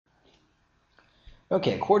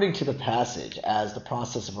Okay, according to the passage, as the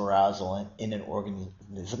process of arousal in an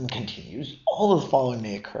organism continues, all of the following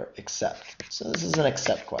may occur except. So this is an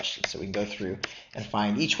except question. So we can go through and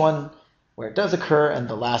find each one where it does occur, and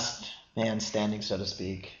the last man standing, so to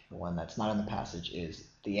speak, the one that's not in the passage, is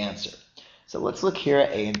the answer. So let's look here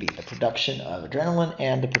at A and B, the production of adrenaline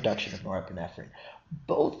and the production of norepinephrine.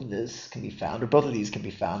 Both of these can be found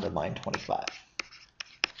in line 25.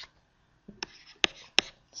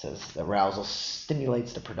 It says the arousal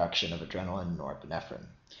stimulates the production of adrenaline and norepinephrine.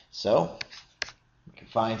 So we can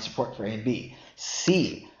find support for A and B.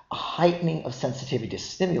 C, a heightening of sensitivity to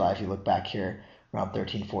stimuli. If you look back here around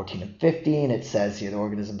 13, 14, and 15, it says here the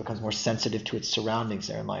organism becomes more sensitive to its surroundings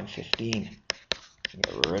there in line 15.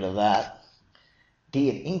 Get rid of that. D,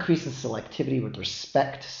 an increase in selectivity with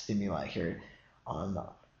respect to stimuli. Here on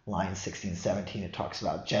line 16, 17, it talks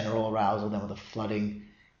about general arousal, then with the flooding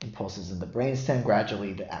impulses in the brainstem,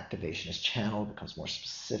 gradually the activation is channeled, becomes more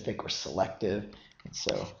specific or selective, and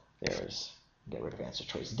so there's get rid of answer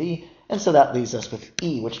choice D. And so that leaves us with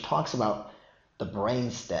E, which talks about the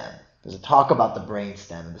brainstem. Does it talk about the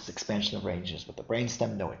brainstem and this expansion of ranges with the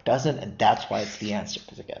brainstem? No, it doesn't, and that's why it's the answer,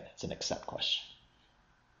 because again, it's an except question.